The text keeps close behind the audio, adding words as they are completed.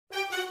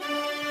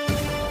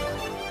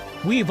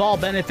We've all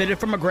benefited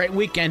from a great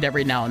weekend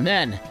every now and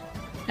then.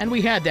 And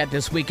we had that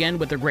this weekend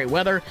with the great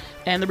weather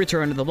and the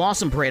return of the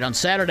Blossom Parade on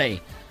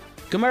Saturday.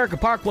 Comerica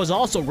Park was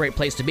also a great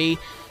place to be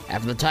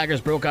after the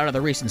Tigers broke out of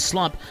the recent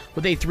slump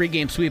with a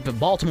 3-game sweep of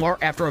Baltimore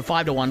after a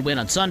 5-1 win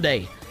on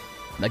Sunday.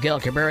 Miguel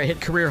Cabrera hit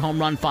career home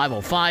run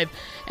 505,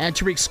 and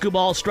Tarik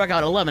Skubal struck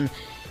out 11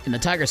 in the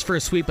Tigers'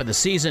 first sweep of the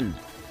season.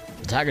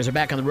 The Tigers are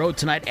back on the road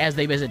tonight as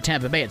they visit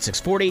Tampa Bay at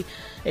 6:40,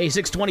 a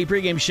 6:20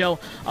 pregame show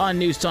on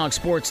News Talk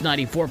Sports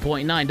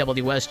 94.9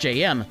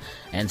 WSJM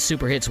and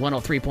Super Hits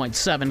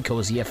 103.7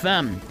 Cozy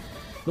FM.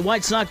 The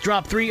White Sox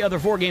dropped 3 of their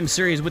 4-game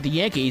series with the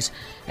Yankees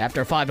after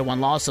a 5-1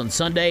 loss on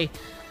Sunday.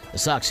 The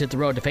Sox hit the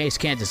road to face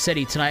Kansas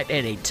City tonight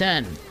at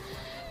 8:10.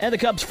 And the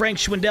Cubs' Frank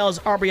Schwindel's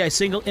RBI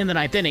single in the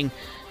 9th inning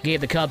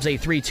gave the Cubs a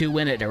 3-2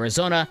 win at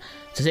Arizona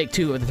to take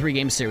 2 of the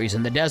 3-game series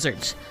in the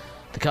desert.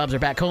 The Cubs are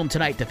back home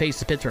tonight to face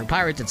the Pittsburgh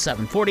Pirates at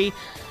 7:40.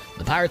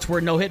 The Pirates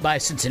were no-hit by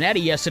Cincinnati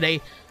yesterday,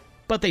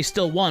 but they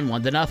still won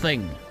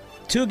 1-0.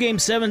 2 Game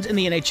 7s in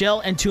the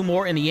NHL and 2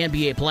 more in the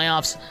NBA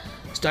playoffs.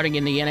 Starting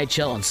in the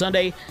NHL on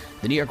Sunday,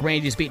 the New York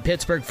Rangers beat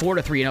Pittsburgh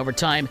 4-3 in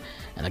overtime,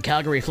 and the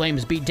Calgary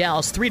Flames beat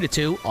Dallas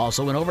 3-2,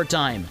 also in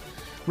overtime.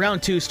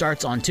 Round 2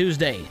 starts on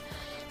Tuesday.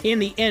 In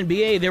the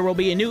NBA, there will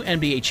be a new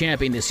NBA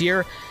champion this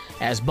year,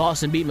 as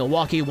Boston beat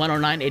Milwaukee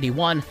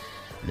 109-81.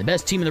 The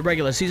best team in the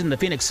regular season, the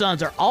Phoenix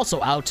Suns, are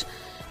also out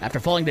after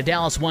falling to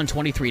Dallas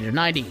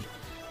 123-90.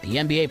 The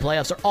NBA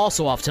playoffs are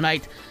also off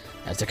tonight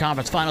as the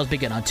conference finals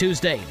begin on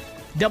Tuesday.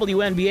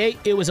 WNBA,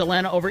 it was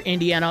Atlanta over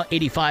Indiana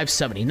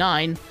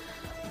 85-79.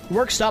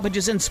 Work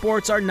stoppages in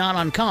sports are not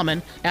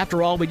uncommon.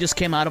 After all, we just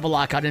came out of a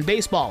lockout in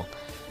baseball.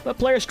 But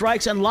player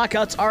strikes and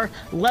lockouts are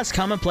less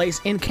commonplace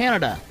in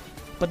Canada.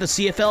 But the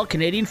CFL,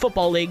 Canadian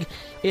Football League,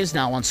 is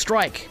now on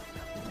strike.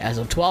 As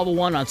of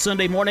 12:01 on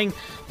Sunday morning,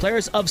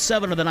 players of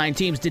 7 of the 9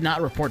 teams did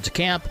not report to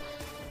camp.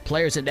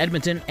 Players in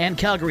Edmonton and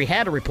Calgary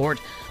had a report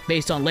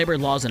based on labor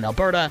laws in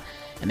Alberta,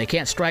 and they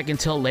can't strike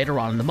until later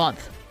on in the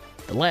month.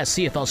 The last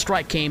CFL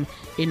strike came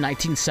in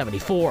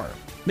 1974.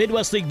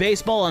 Midwest League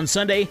Baseball on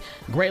Sunday,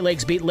 Great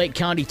Lakes beat Lake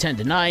County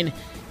 10-9. It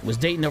was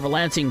Dayton over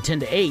Lansing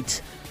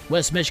 10-8.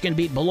 West Michigan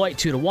beat Beloit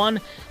 2-1,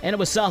 and it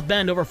was South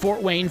Bend over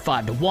Fort Wayne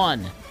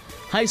 5-1.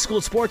 High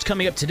school sports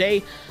coming up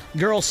today.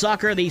 Girls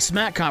soccer, the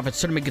SMAC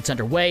Conference tournament gets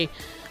underway.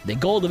 The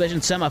Gold Division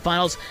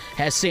semifinals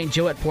has St.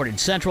 Joe at Portage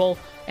Central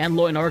and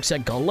Loy Norris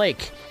at Gull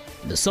Lake.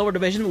 In the Silver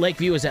Division,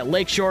 Lakeview is at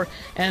Lakeshore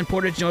and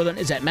Portage Northern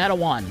is at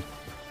Matawan.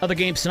 Other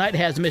games tonight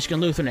has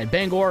Michigan Lutheran at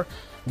Bangor,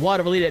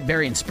 Waterville at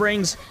Berrien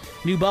Springs,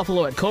 New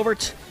Buffalo at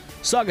Covert,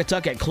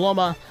 Saugatuck at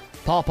Coloma,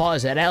 Paw Paw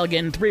is at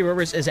Allegan, Three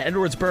Rivers is at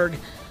Edwardsburg,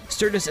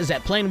 Sturgis is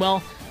at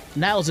Plainwell,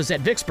 Niles is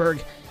at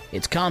Vicksburg,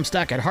 it's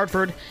Comstock at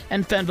Hartford,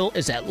 and Fenville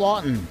is at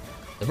Lawton.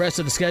 The rest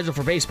of the schedule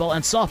for baseball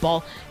and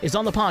softball is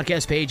on the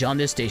podcast page on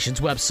this station's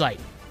website.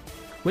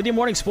 With your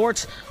morning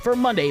sports for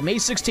Monday, May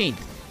 16th,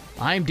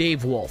 I'm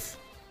Dave Wolf.